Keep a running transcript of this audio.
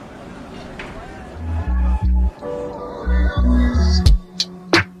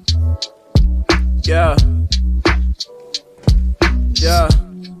Yeah. Yeah.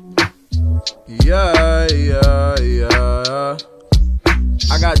 Yeah, yeah, yeah.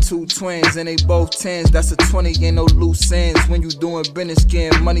 I got two twins and they both 10s. That's a 20, ain't no loose ends. When you doing business,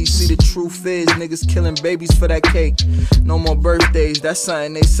 getting money, see the truth is niggas killing babies for that cake. No more birthdays, that's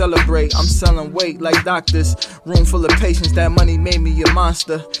something they celebrate. I'm selling weight like doctors, room full of patients. That money made me a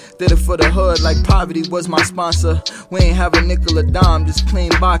monster. Did it for the hood like poverty was my sponsor. We ain't have a nickel or dime, just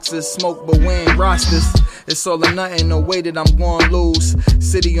clean boxes. Smoke but we ain't rosters. It's all or nothing, no way that I'm going lose.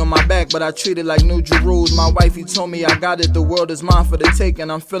 City on my back, but I treat it like New Jerusalem. My wifey told me I got it, the world is mine for the taking.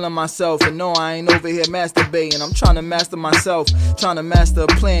 I'm feeling myself, and no, I ain't over here masturbating. I'm trying to master myself, trying to master a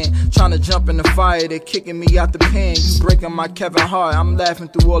plan. Trying to jump in the fire, they kicking me out the pan. You breaking my Kevin Hart, I'm laughing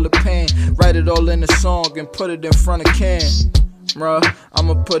through all the pain. Write it all in a song and put it in front of Ken. Bruh,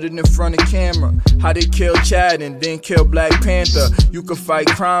 I'ma put it in front of camera. How they kill Chad and then kill Black Panther. You can fight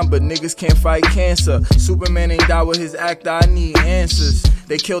crime, but niggas can't fight cancer. Superman ain't die with his actor, I need answers.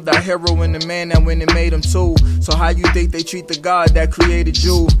 They killed that hero and the man that when they made him too. So how you think they treat the God that created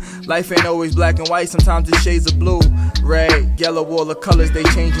you? Life ain't always black and white, sometimes it's shades of blue. Red, yellow, all the colors they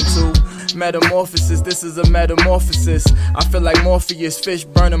changing to. Metamorphosis, this is a metamorphosis. I feel like Morpheus, fish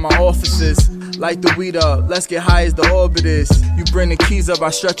burning my offices. Light the weed up, let's get high as the orbit is. You bring the keys up, I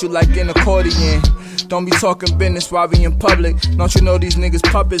stretch you like an accordion. Don't be talking business while we in public. Don't you know these niggas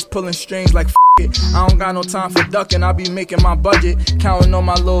puppets pulling strings like it. I don't got no time for ducking, I be making my budget. Counting on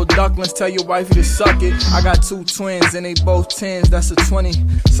my little ducklings, tell your wifey to suck it. I got two twins and they both 10s, that's a 20.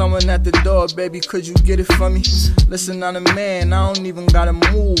 Someone at the door, baby, could you get it for me? Listen, I'm a man, I don't even gotta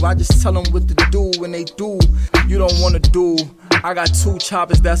move. I just tell them what to do when they do. You don't wanna do. I got two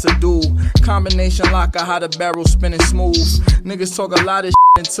choppers, that's a duel. Combination locker, how the barrel spinning smooth. Niggas talk a lot of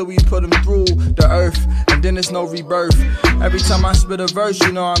shit until we put them through the earth, and then there's no rebirth. Every time I spit a verse,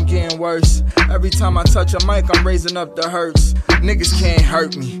 you know I'm getting worse. Every time I touch a mic, I'm raising up the hurts. Niggas can't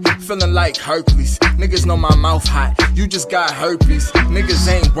hurt me, feeling like Hercules. Niggas know my mouth hot, you just got herpes. Niggas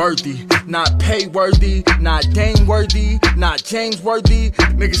ain't worthy, not pay worthy, not Dame worthy, not James worthy.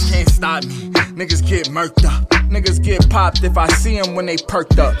 Niggas can't stop me, niggas get murked up. Niggas get popped if I see them when they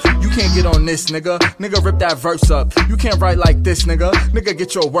perked up. You can't get on this, nigga. Nigga, rip that verse up. You can't write like this, nigga. Nigga,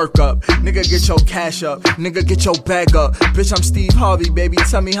 get your work up. Nigga, get your cash up. Nigga, get your bag up. Bitch, I'm Steve Harvey, baby.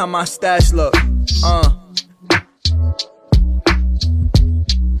 Tell me how my stash look.